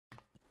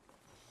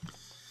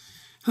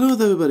Hello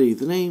there everybody,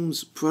 the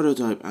name's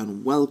Prototype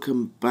and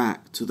welcome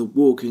back to The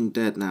Walking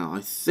Dead now.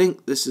 I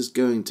think this is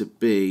going to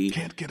be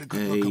Can't get a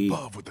good look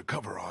above with the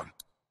cover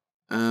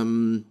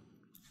on.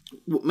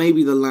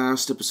 Maybe the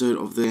last episode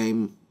of the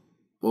game,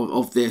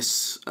 of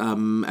this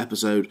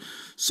episode,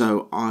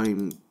 so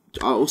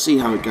I'll see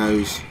how it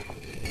goes.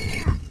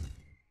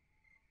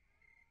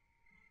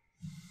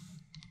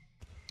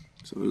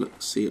 So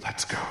let's see it.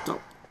 Let's go.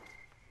 Stop.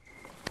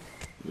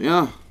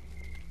 Yeah.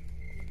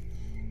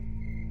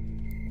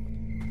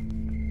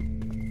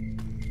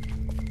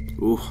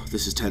 Oh,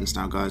 this is tense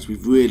now, guys. We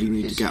really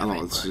need to get a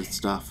lot of this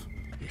stuff.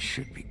 There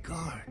should be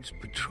guards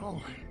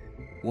patrolling.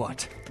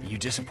 What? You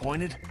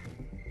disappointed?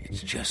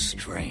 It's just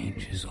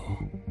strange is all.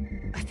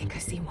 I think I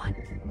see one.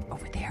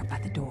 Over there by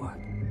the door.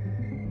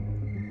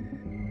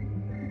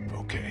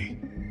 Okay.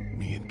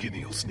 Me and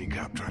Kenny will sneak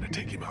out, try to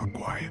take him out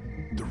quiet.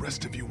 The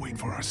rest of you wait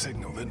for our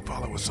signal, then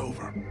follow us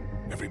over.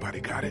 Everybody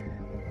got it?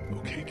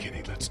 Okay,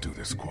 Kenny, let's do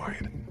this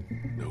quiet.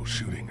 No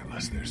shooting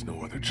unless there's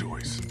no other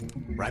choice.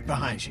 Right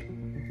behind you.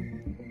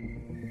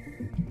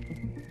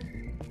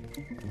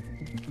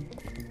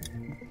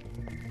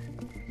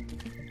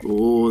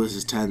 Oh, this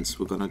is tense.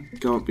 We're gonna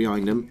go up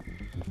behind him.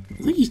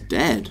 I think he's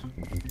dead.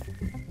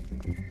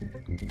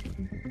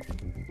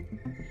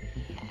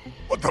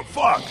 What the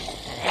fuck?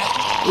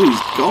 Oh, he's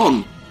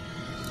gone.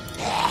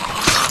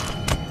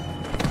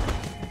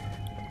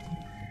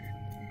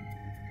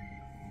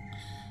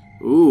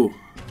 Ooh.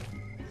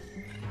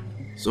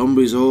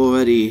 Zombies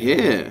already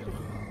here.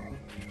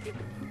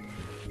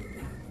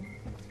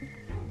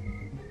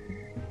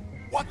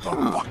 What the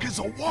fuck is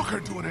a walker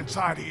doing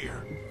inside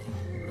here?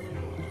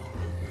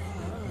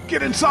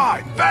 Get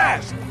inside,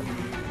 fast!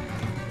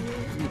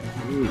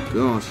 Oh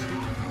gosh.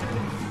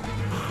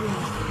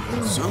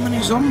 So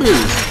many zombies.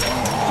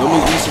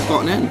 Zombies must have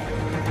gotten in.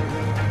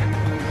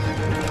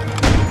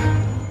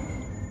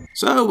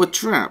 So we're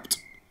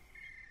trapped.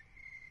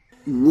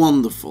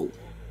 Wonderful.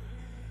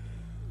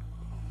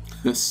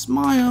 A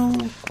smile.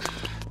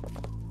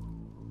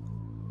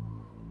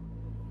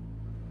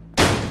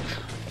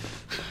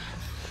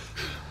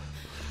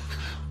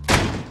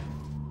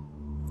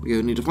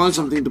 We need to find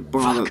something to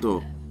bar that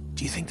door.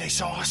 Do you think they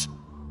saw us?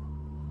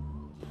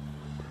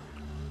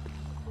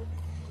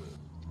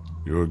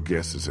 Your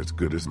guess is as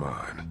good as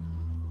mine.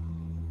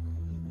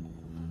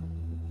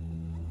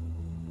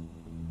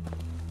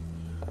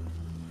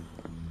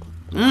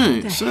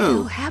 What the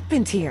hell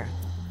happened here?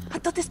 I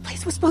thought this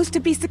place was supposed to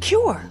be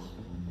secure.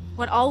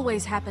 What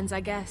always happens,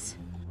 I guess.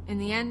 In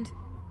the end,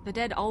 the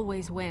dead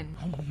always win.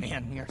 Oh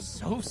man, we are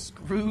so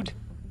screwed.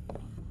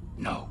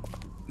 No,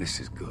 this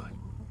is good.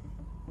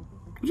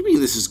 What do you mean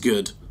this is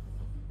good?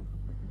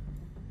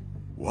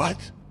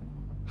 What?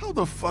 How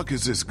the fuck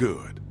is this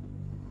good?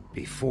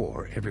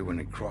 Before,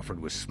 everyone in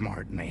Crawford was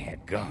smart and they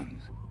had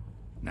guns.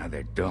 Now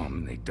they're dumb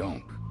and they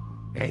don't.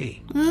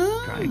 Hey,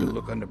 trying to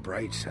look on the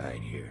bright side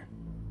here.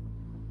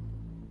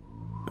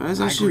 That's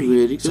I actually a agree.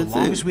 really good So long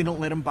thing. as we don't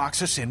let them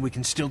box us in, we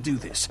can still do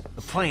this.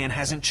 The plan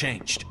hasn't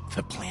changed.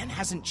 The plan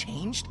hasn't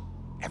changed?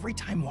 Every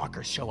time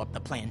walkers show up, the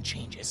plan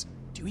changes.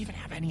 Do you even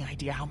have any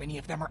idea how many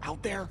of them are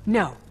out there?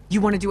 No. You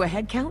want to do a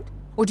head count?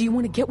 Or do you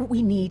want to get what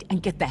we need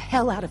and get the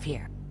hell out of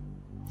here?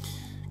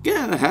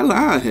 Get the hell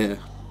out of here.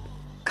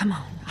 Come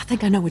on. I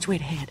think I know which way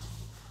to head.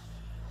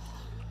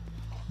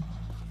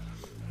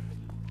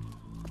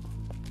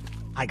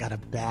 I got a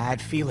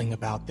bad feeling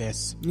about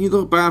this. You got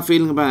a bad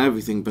feeling about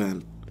everything,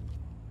 Ben.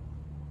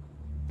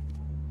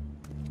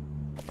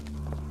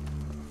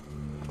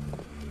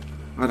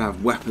 I'd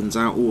have weapons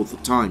out all the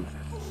time.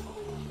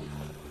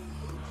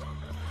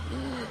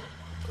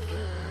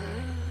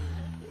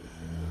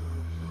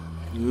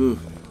 Ooh.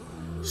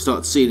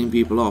 Start sealing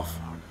people off.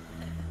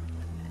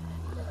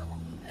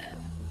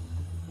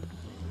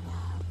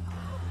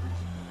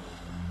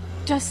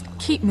 Just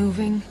keep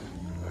moving.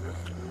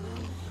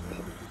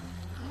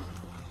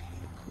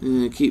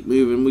 Yeah, keep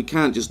moving. We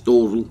can't just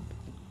dawdle.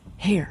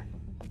 Here.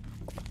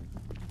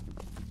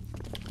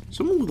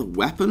 Someone with a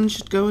weapon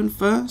should go in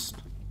first.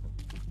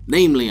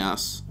 Namely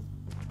us.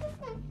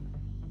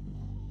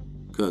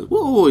 Because we're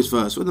always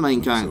first. We're the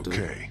main character.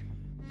 Okay.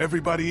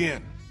 Everybody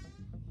in.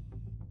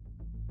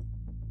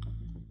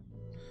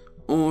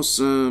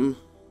 Awesome.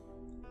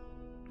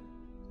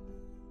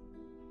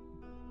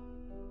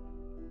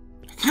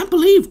 I can't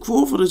believe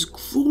Crawford is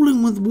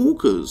crawling with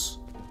walkers.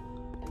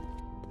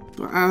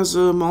 But as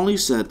Molly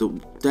said, the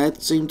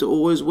dead seem to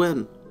always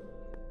win.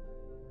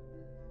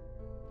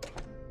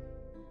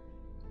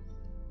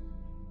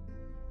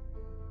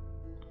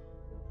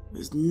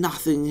 There's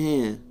nothing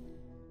here.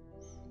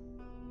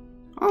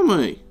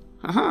 Omid!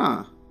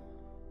 Haha!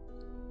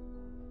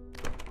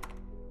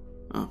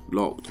 Oh,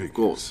 locked, of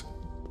course.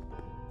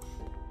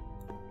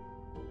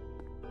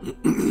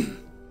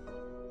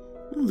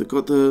 They've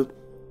got the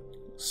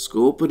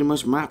score pretty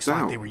much mapped Looks like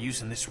out. they were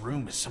using this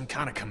room as some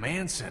kind of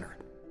command center.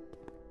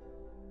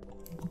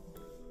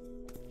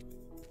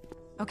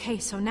 Okay,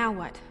 so now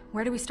what?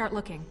 Where do we start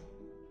looking?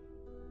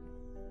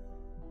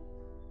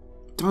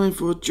 Time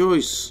for a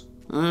choice.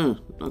 Oh,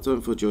 not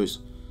time for a choice.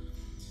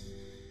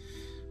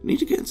 Need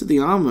to get into the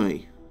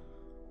armory.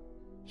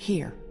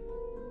 Here.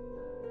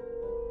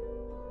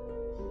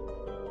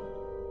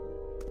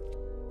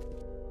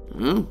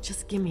 Oh.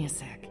 Just give me a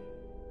sec.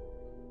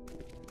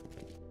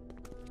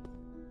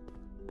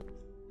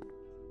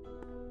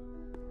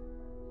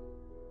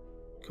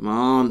 Come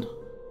on.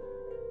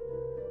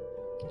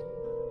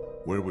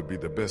 Where would be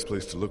the best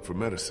place to look for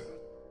medicine?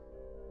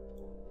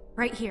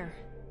 Right here.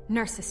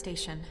 Nurse's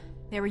station.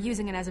 They were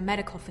using it as a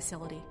medical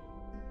facility.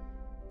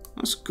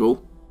 That's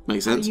cool.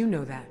 Makes How sense. do you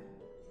know that?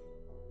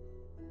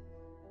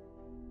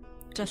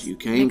 Just You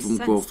came makes from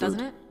sense, Crawford. doesn't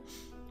it?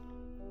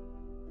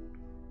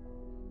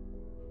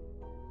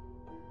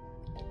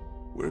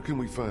 Where can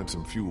we find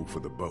some fuel for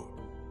the boat?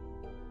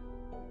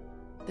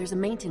 There's a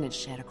maintenance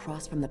shed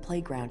across from the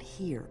playground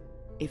here.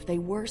 If they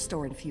were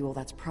storing fuel,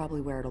 that's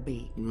probably where it'll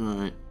be.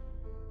 Right.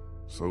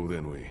 So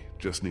then we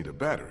just need a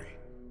battery.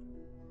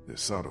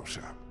 This auto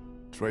shop.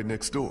 It's right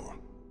next door.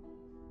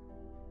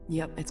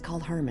 Yep, it's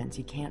called Herman's.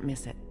 You can't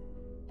miss it.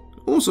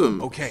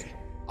 Awesome. Okay,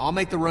 I'll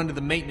make the run to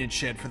the maintenance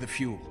shed for the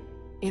fuel.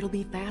 It'll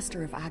be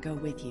faster if I go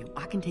with you.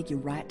 I can take you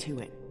right to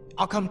it.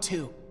 I'll come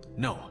too.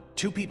 No,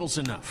 2 people's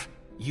enough.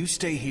 You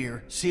stay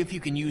here, see if you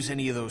can use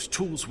any of those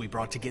tools we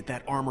brought to get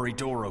that armory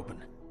door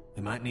open.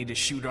 We might need to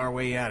shoot our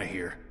way out of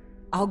here.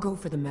 I'll go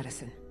for the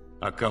medicine.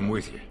 I'll come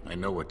with you. I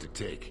know what to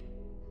take.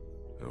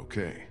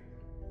 Okay.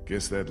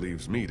 Guess that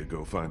leaves me to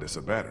go find us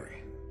a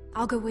battery.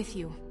 I'll go with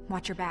you.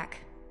 Watch your back.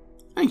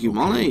 Thank you,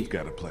 Molly. We've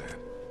got a plan.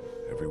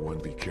 Everyone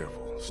be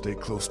careful. Stay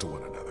close to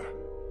one another.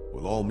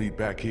 We'll all meet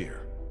back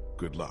here.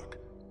 Good luck.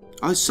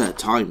 I set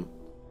time.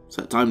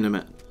 Set time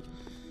limit.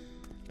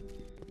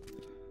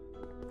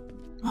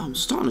 Oh, I'm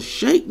starting to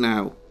shake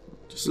now.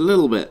 Just a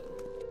little bit.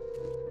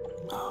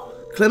 Oh,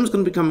 Clem's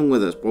going to be coming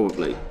with us,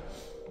 probably.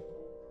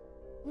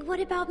 What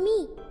about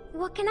me?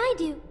 What can I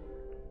do?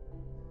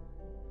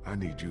 I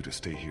need you to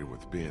stay here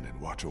with Ben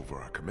and watch over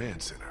our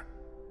command center.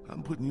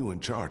 I'm putting you in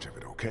charge of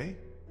it, okay?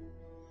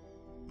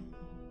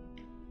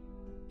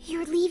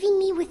 You're leaving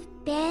me with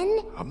Ben?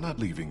 I'm not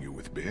leaving you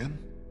with Ben.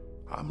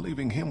 I'm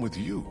leaving him with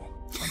you.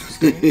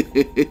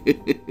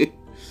 Understand?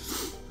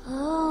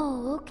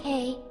 Oh,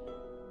 okay.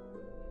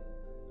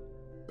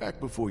 Back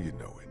before you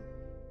know it.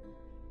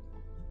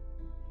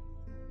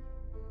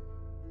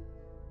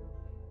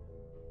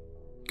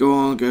 Go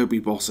on, go be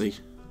bossy.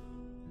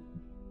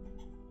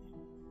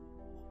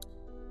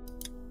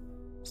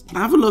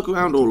 Have a look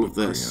around all of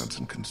this. Crayons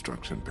and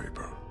construction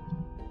paper.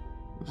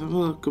 Let's have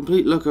a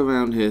complete look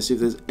around here, see if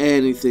there's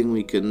anything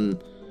we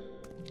can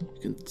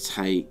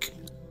take.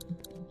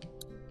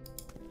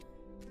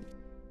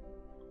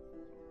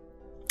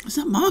 Is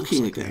that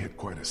marking Looks like they again? had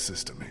quite a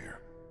system here.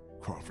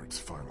 Crawford's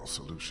final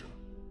solution.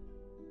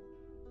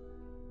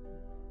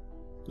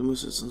 The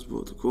most systems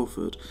brought to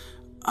Crawford.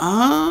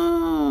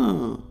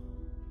 Ah.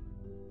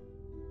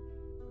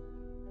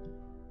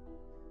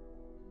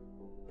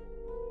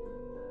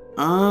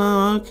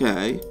 Ah,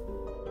 okay.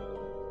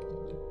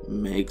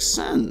 Makes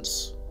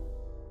sense.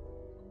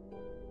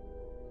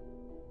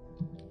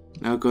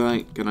 Now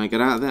can I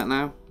get out of that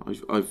now?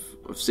 I've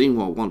seen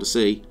what I want to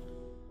see.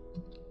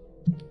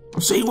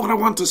 I've seen what I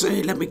want to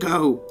see. Let me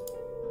go.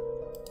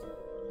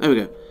 There we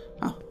go.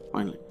 Ah,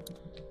 finally.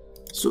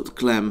 Sort the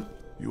Clem.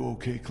 You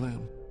okay,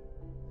 Clem?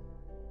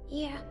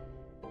 Yeah.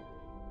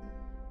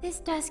 This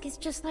desk is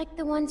just like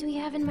the ones we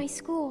have in my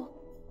school.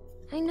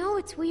 I know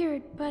it's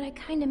weird, but I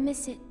kinda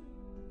miss it,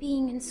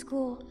 being in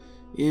school.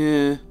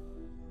 Yeah.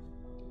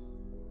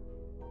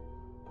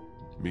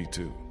 Me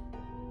too.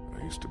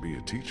 I used to be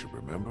a teacher,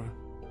 remember?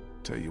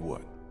 Tell you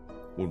what,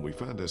 when we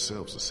find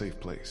ourselves a safe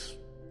place,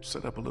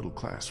 set up a little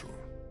classroom.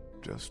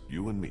 Just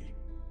you and me.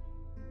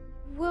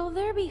 Will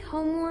there be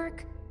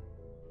homework?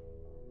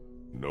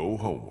 No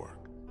homework.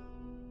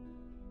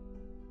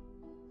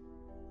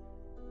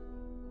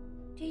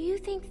 Do you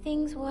think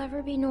things will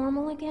ever be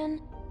normal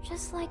again?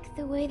 Just like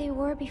the way they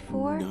were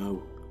before?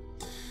 No.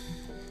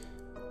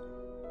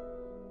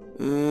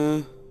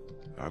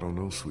 I don't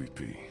know, Sweet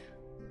Pea,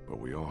 but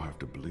we all have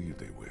to believe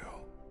they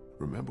will.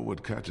 Remember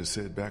what Katja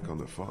said back on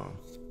the farm?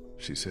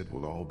 She said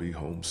we'll all be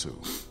home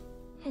soon.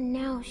 And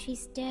now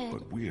she's dead.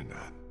 But we're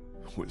not.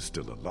 We're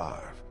still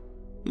alive.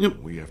 Yep.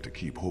 We have to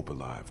keep hope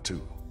alive,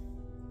 too.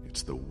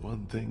 It's the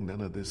one thing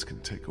none of this can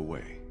take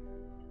away.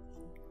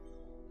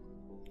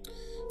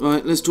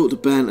 Right, let's talk to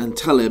Ben and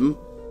tell him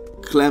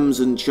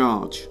Clem's in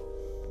charge.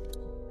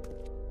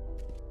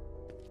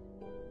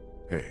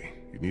 Hey,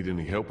 you need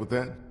any help with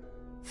that?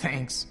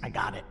 Thanks, I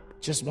got it.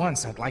 Just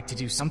once, I'd like to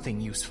do something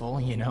useful,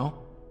 you know?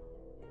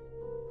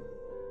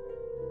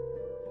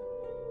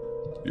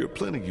 You're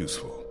plenty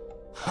useful.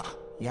 Huh,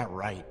 yeah,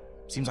 right.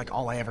 Seems like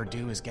all I ever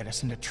do is get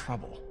us into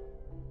trouble.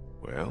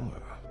 Well,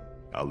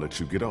 I'll let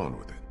you get on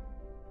with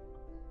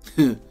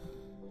it.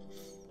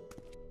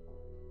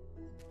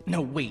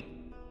 No, wait.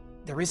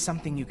 There is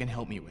something you can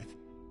help me with.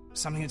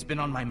 Something that's been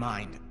on my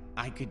mind.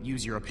 I could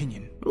use your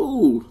opinion.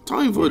 Ooh,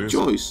 time for What a is it?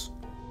 choice.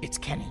 It's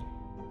Kenny.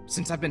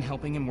 Since I've been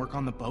helping him work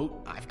on the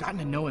boat, I've gotten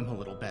to know him a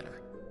little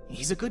better.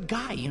 He's a good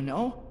guy, you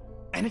know?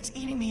 And it's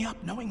eating me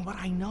up knowing what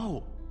I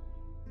know.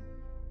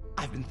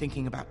 I've I've been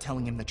thinking about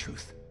telling him the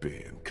truth.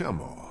 Ben,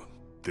 come on.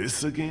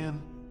 This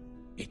again?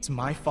 It's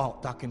my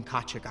fault Duck and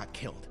Katya got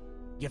killed.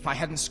 If I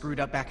hadn't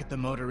screwed up back at the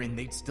motor inn,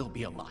 they'd still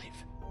be alive.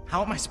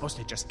 How am I supposed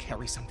to just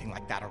carry something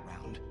like that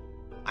around?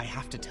 I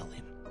have to tell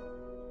him.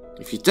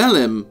 If you tell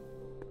him...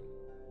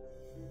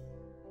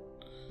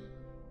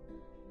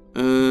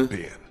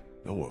 Ben,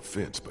 no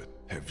offense, but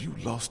have you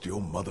lost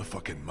your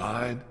motherfucking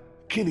mind?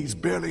 Kenny's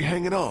barely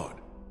hanging on.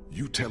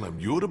 You tell him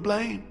you're to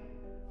blame?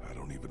 I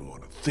don't even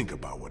want to think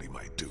about what he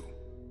might do.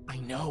 I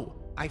know.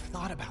 I've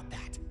thought about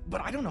that. But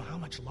I don't know how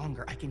much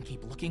longer I can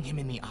keep looking him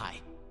in the eye.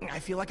 I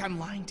feel like I'm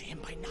lying to him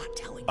by not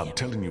telling him. I'm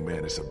telling you,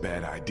 man, it's a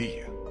bad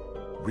idea.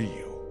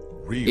 Real.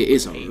 It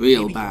is a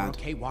real Maybe bad. You're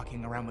okay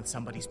walking around with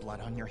somebody's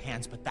blood on your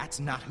hands, but that's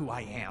not who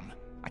I am.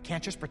 I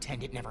can't just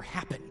pretend it never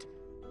happened.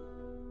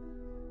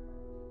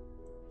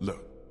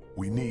 Look,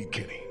 we need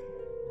Kenny.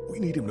 We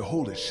need him to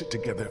hold his shit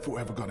together if we're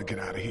ever gonna get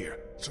out of here.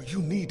 So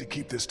you need to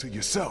keep this to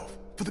yourself,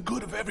 for the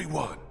good of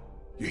everyone.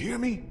 You hear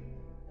me?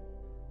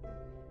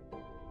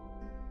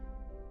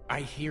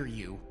 I hear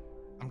you.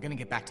 I'm gonna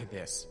get back to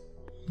this.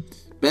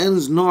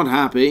 Ben's not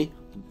happy,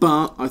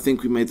 but I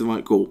think we made the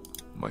right call.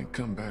 Might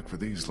come back for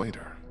these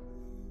later.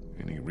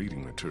 Any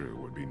reading material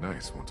would be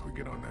nice once we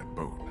get on that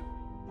boat.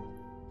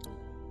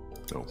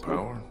 No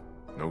power,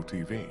 no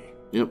TV.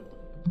 Yep.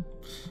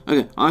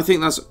 Okay, I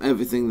think that's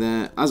everything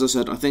there. As I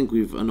said, I think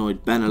we've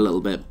annoyed Ben a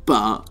little bit,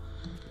 but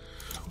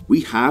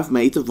we have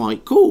made the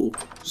right call.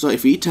 So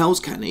if he tells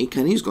Kenny,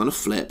 Kenny's going to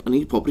flip and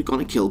he's probably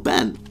going to kill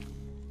Ben.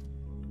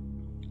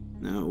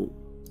 Now,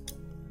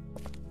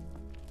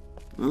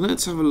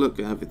 let's have a look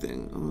at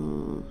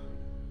everything.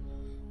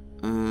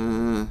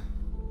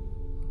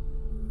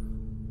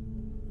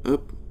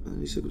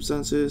 Any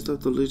circumstances,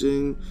 stop the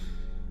looting,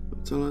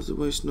 tell us to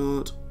waste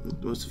not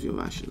most of your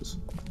rations.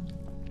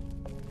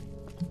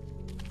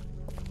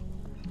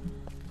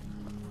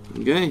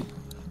 Okay.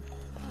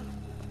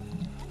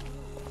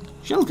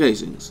 Shell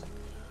casings.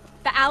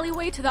 The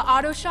alleyway to the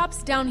auto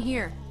shop's down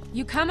here.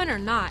 You coming or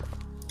not?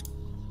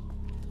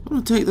 I'm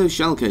gonna take those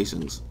shell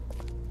casings.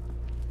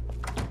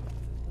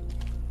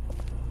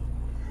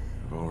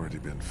 They've already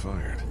been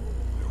fired.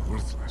 They're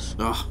worthless.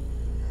 Ugh.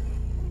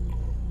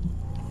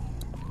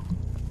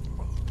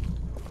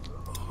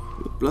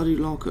 Bloody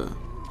locker.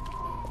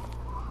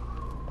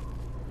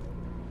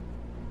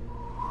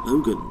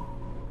 Logan.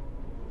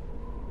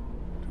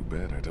 Too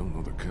bad I don't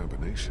know the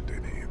combination to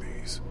any of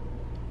these.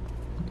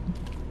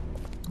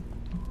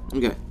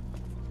 Okay.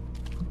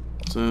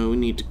 So we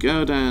need to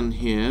go down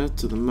here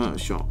to the motor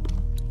shop.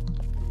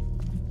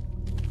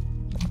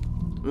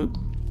 Oop.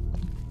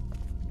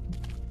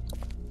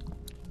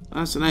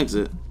 That's an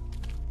exit.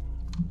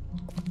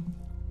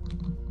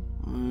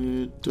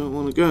 I don't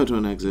want to go to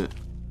an exit.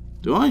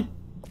 Do I?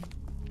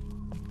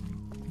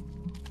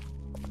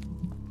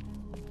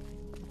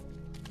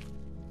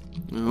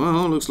 Oh,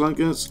 well, looks like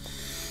that's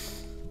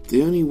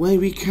the only way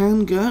we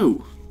can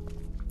go.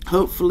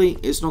 Hopefully,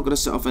 it's not going to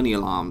set off any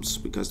alarms,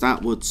 because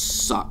that would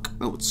suck.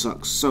 That would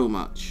suck so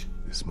much.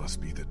 This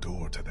must be the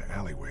door to the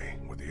alleyway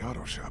where the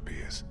auto shop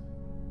is.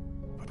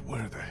 But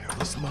where the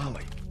hell is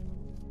Molly?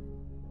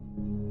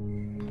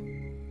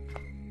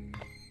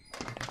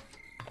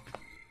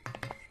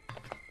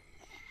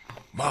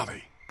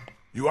 Molly,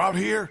 you out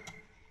here?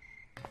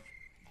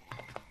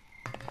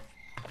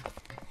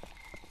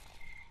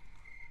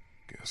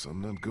 Guess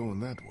I'm not going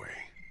that way.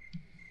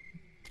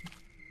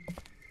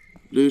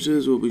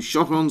 Looters will be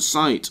shot on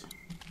sight.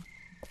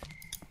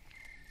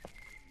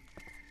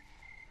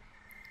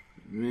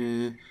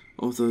 Yeah,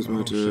 of those Auto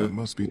motor. shop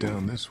must be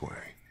down this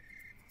way.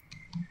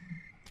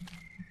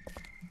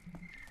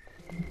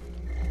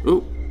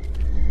 Oh.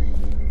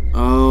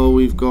 Oh,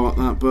 we've got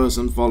that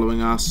person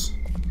following us.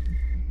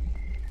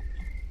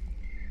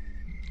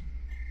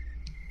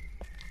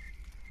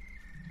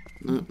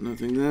 No,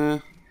 nothing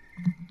there.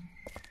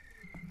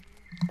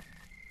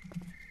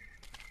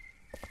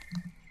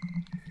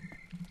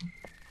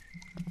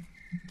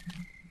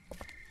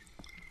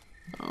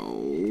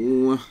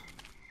 Oh.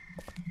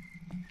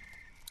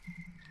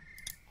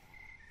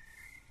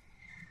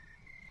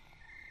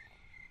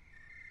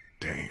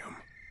 Damn.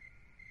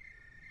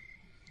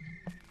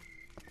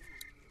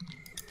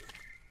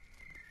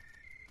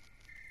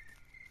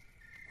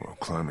 Well,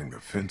 climbing the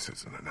fence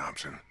isn't an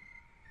option.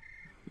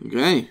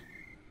 Okay.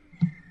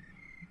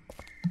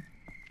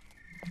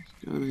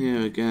 Let's go in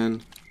here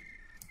again.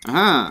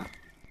 Aha!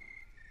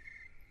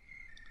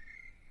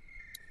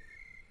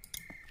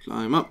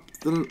 Climb up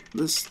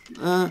this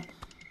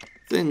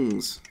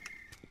things.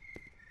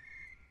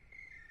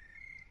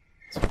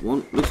 It's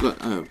one looks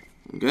like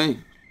okay.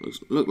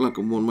 Look like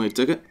a one-way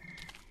ticket.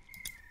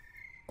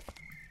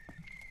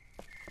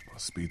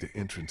 Must be the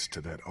entrance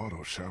to that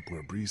auto shop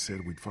where Bree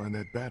said we'd find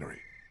that battery.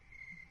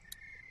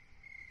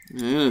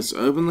 Yes,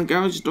 open the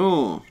garage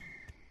door.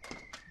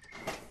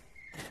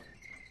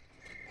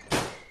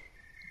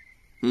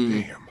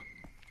 Damn,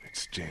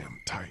 it's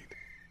jammed tight.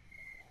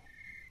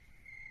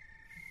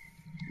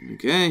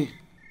 Okay.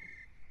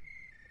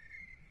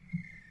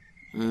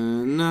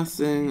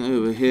 Nothing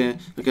over here.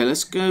 Okay,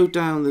 let's go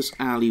down this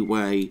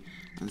alleyway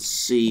and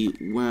see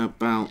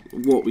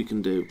what we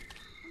can do.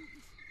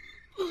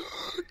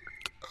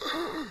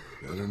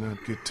 Better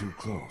not get too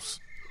close.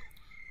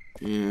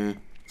 Yeah,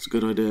 it's a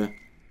good idea.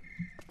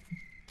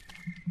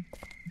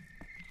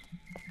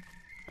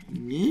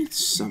 Need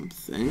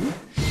something.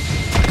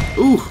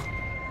 Ooh!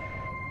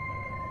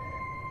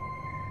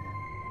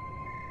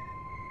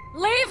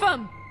 Leave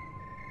him!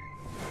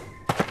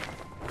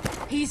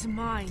 He's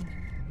mine.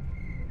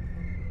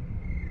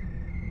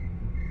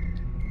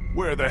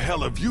 Where the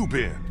hell have you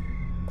been?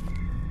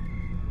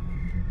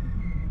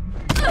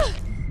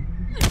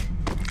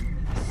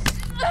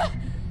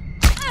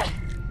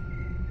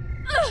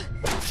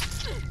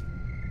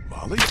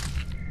 Molly?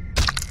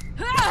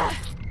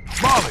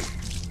 Molly!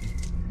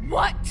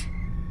 What?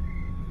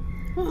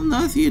 What on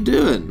earth are you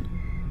doing?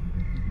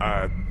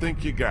 I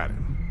think you got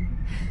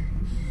him.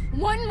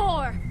 One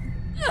more!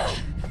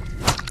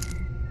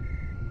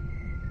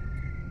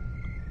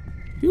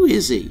 Who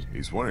is he?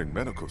 He's wearing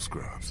medical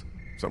scrubs.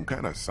 Some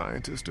kind of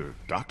scientist or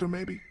doctor,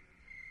 maybe?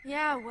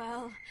 Yeah,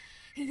 well,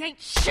 he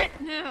ain't shit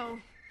now.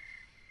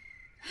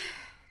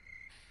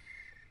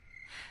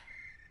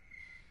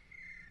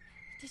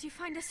 Did you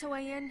find us a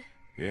way in?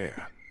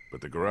 Yeah,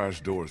 but the garage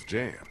door's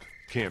jammed.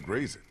 Can't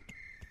raise it.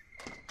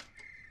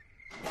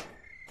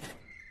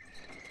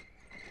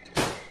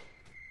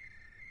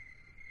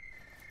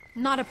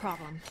 Not a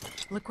problem.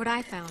 Look what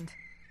I found.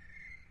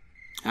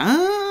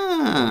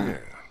 Ah! Yeah,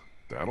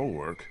 that'll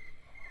work.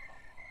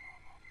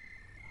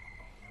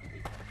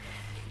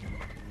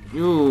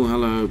 Oh,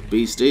 hello,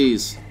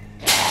 beasties.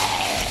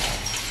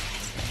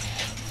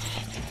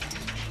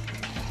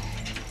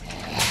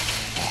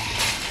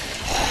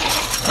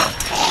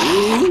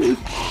 Ooh.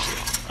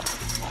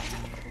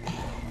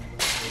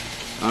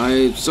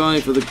 I'm sorry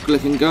for the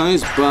clicking,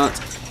 guys, but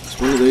it's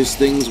one of those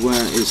things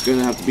where it's going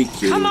to have to be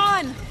cued. Come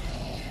on!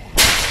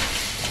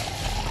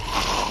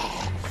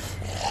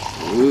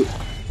 Ooh.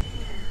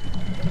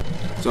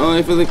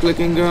 Sorry for the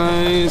clicking,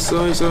 guys.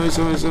 Sorry.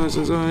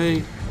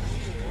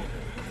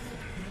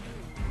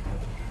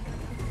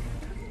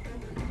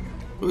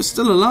 We're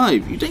still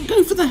alive. You didn't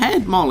go for the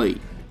head,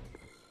 Molly.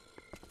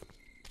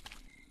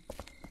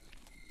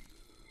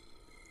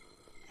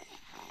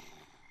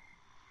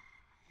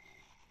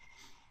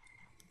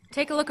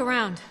 Take a look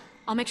around.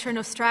 I'll make sure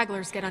no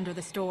stragglers get under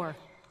this door.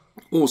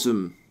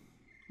 Awesome.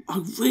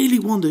 I really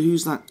wonder who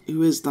is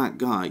that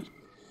guy?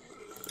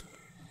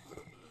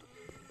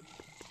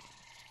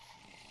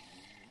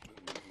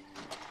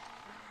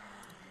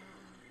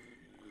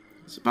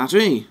 It's a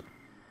battery.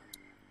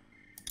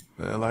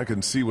 Well, I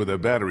can see where the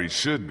battery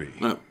should be,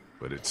 Oh.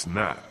 but it's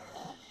not.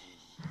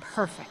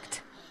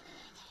 Perfect.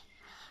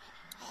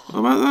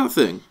 What about that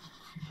thing?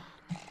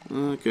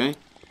 Okay.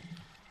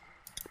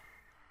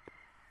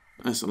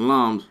 That's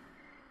alarmed.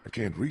 I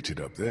can't reach it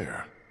up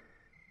there.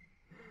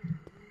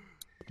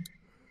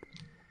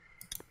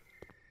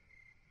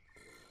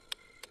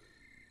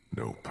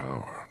 No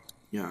power.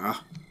 Yeah.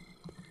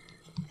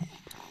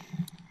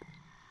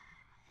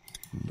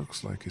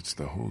 Looks like it's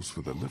the hose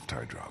for the lift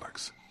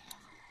hydraulics.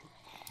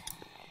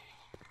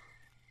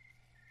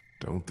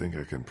 Don't think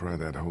I can pry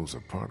that hose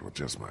apart with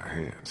just my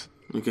hands.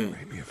 Okay.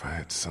 Maybe if I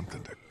had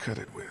something to cut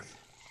it with.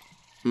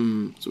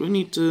 So we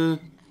need to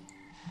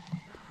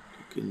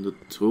look in the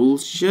tool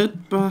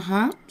shed,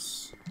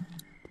 perhaps?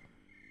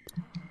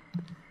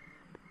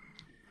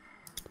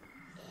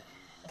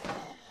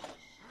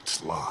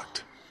 It's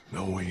locked.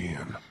 No way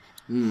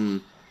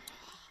in.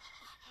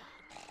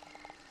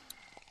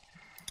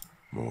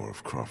 More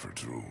of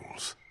Crawford's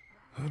rules.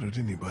 How did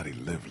anybody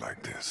live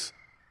like this?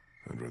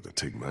 I'd rather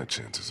take my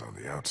chances on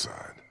the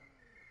outside.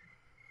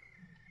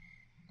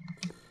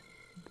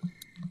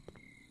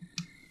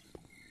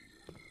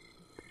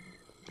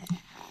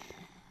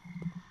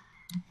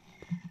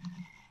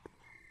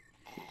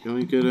 Can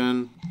we get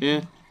in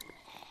here?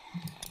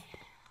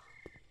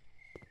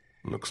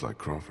 Looks like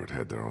Crawford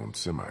had their own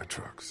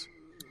semi-trucks.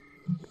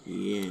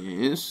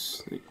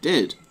 Yes, they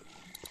did.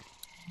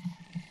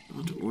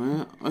 But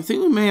where? I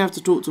think we may have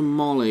to talk to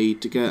Molly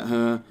to get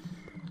her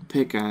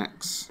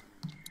pickaxe.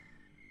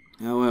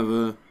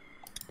 However...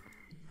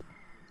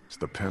 It's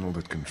the panel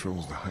that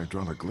controls the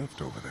hydraulic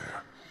lift over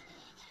there.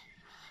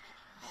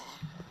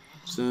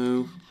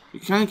 So, we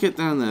can't get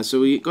down there,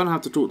 so we're going to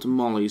have to talk to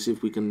Molly, see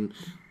if we can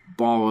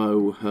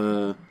borrow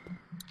her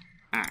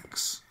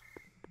axe.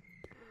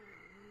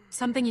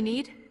 Something you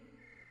need?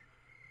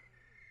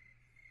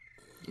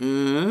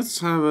 Let's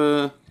have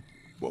a...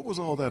 What was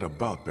all that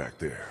about back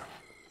there?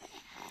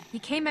 He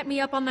came at me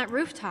up on that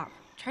rooftop.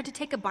 Tried to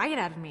take a bite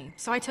out of me,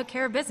 so I took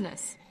care of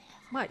business.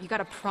 What, you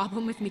got a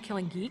problem with me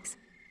killing geeks?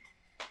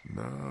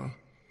 Nah,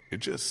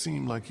 it just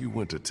seemed like you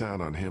went to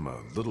town on him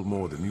a little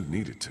more than you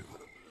needed to.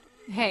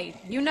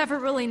 Hey, you never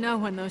really know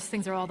when those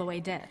things are all the way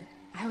dead.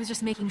 I was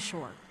just making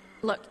sure.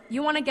 Look,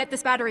 you want to get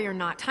this battery or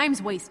not?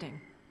 Time's wasting.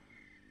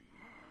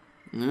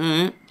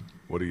 Alright.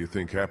 What do you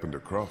think happened to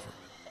Crawford?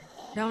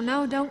 Don't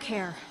know, don't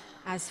care.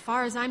 As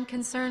far as I'm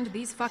concerned,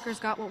 these fuckers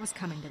got what was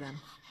coming to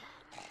them.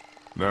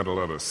 Not a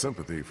lot of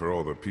sympathy for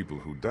all the people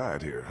who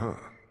died here, huh?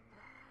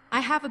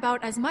 I have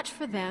about as much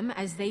for them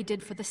as they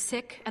did for the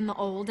sick and the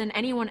old and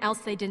anyone else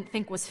they didn't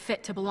think was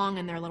fit to belong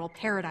in their little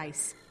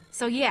paradise.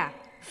 So yeah,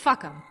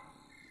 fuck them.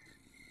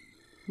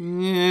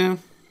 Yeah.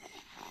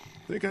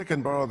 Think I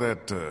can borrow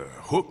that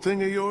hook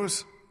thing of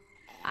yours?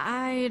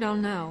 I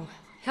don't know.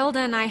 Hilda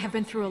and I have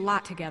been through a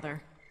lot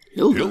together.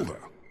 Hilda?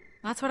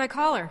 That's what I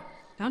call her.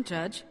 Don't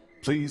judge.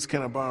 Please,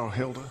 can I borrow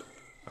Hilda?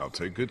 I'll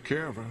take good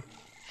care of her.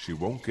 She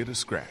won't get a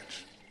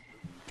scratch.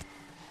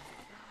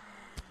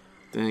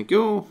 Thank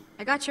you.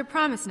 I got your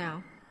promise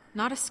now.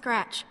 Not a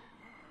scratch.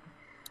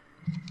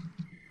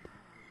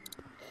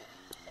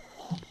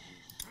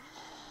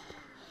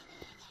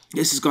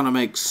 This is gonna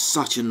make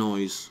such a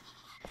noise.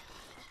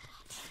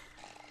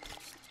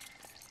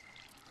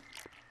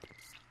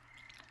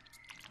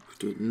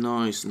 Do it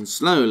nice and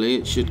slowly.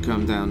 It should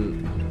come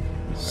down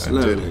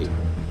slowly.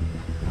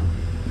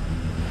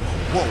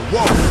 Whoa,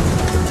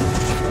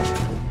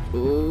 whoa!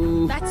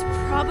 Ooh. That's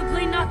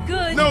probably not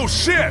good. No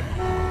shit!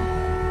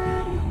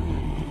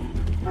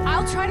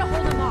 I'll try to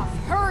hold him off.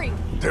 Hurry!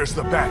 There's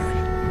the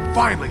battery.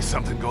 Finally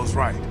something goes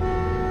right.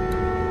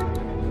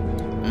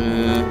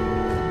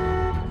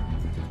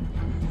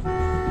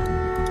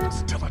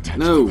 Still attached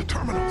to the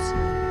terminals.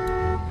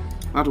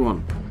 That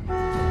one.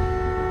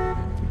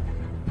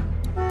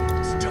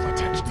 Still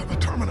attached to the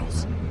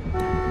terminals.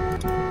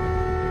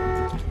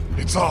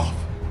 It's off.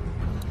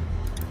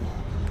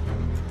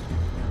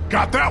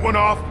 Got that one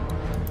off.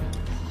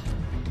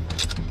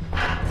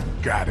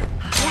 Got it.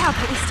 Yeah,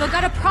 but we still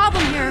got a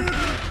problem here.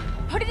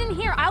 Put it in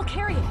here. I'll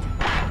carry it.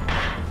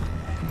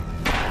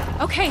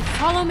 Okay,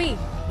 follow me.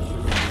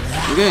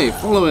 Okay,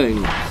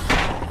 following.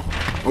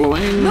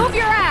 Following. Move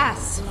your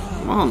ass.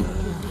 Come on.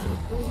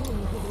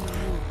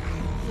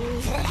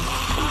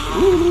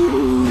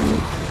 Ooh.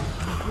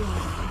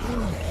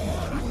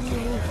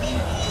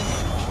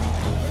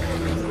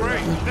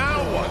 Great.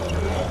 Now what?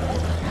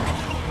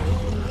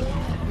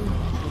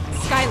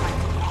 Skylight.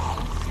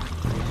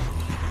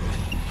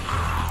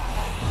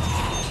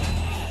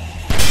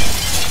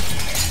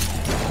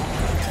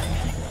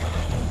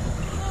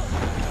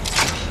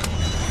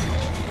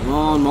 Come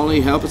on,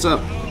 Molly, help us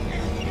up.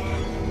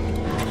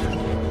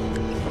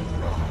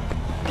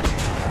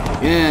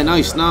 Yeah,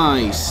 nice,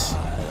 nice.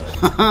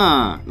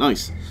 Haha,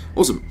 nice.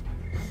 Awesome.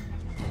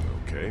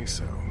 Okay,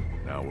 so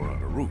now we're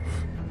on a roof.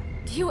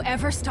 Do you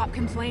ever stop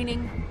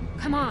complaining?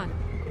 Come on.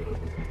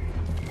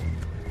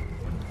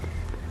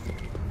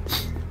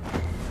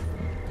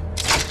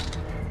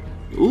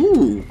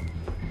 Ooh.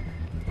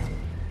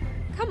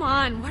 Come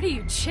on, what are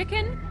you,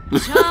 chicken?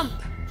 Jump.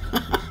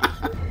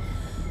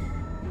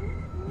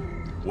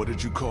 What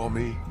did you call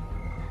me?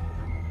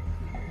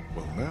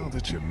 Well, now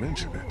that you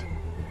mention it.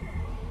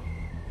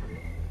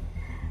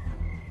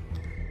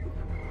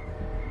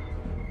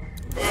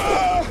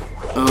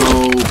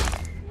 Oh.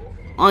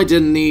 I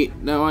didn't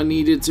need... No, I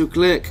needed to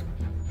click.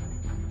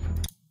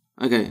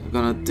 Okay, I'm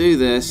gonna do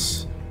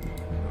this.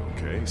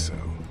 Okay, so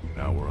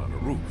now we're on a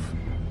roof.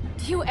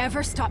 Do you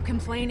ever stop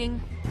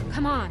complaining?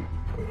 Come on.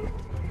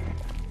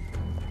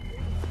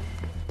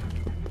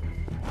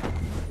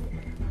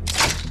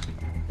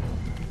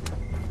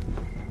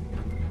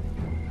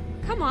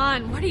 Come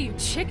on, what are you,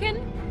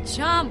 chicken?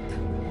 Jump.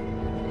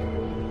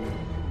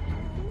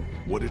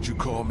 What did you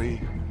call me?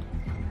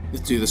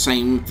 Let's do the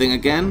same thing Now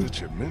again.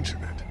 that you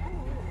mention it.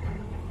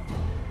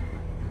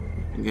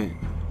 Okay.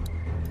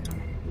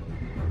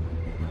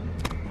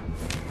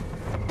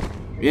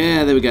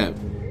 Yeah, there we go.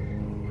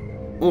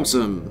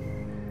 Awesome.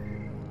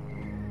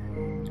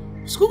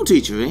 School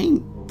teacher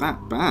ain't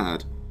that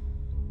bad.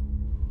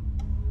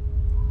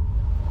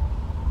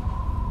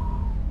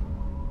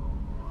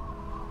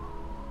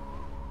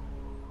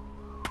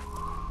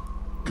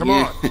 Come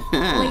on.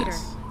 Later.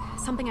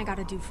 Something I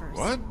gotta do first.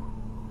 What?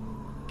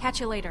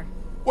 Catch you later.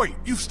 Wait,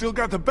 you still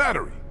got the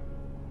battery.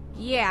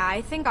 Yeah,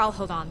 I think I'll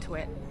hold on to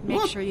it. Make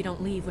What? sure you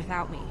don't leave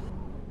without me.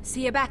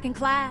 See you back in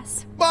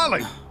class.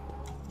 Molly!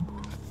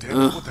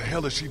 Damn it, what the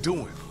hell is she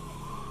doing?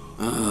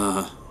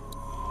 Oh,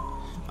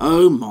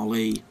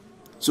 Molly.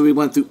 So we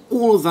went through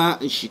all of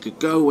that and she could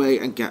go away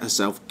and get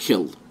herself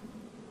killed.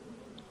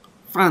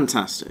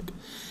 Fantastic.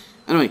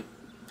 Anyway,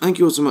 thank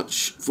you all so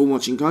much for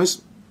watching,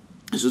 guys.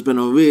 This has been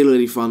a really,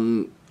 really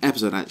fun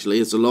episode, actually.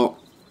 It's a lot.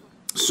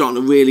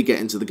 Starting to really get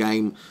into the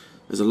game.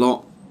 There's a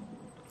lot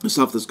of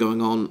stuff that's going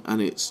on,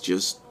 and it's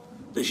just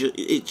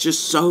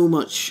so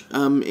much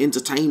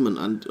entertainment,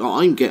 and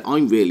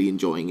I'm really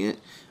enjoying it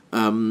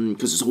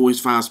because it's always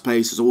fast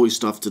paced. There's always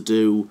stuff to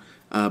do.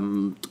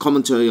 The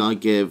commentary I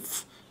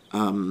give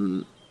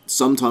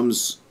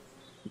sometimes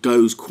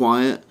goes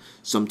quiet,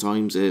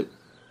 sometimes it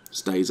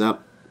stays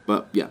up,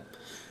 but yeah,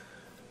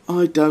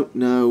 I don't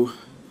know.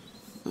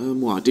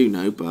 Well, I do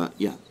know, but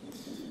yeah.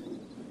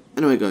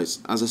 Anyway, guys,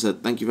 as I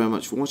said, thank you very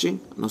much for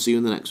watching, and I'll see you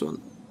in the next one.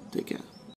 Take care.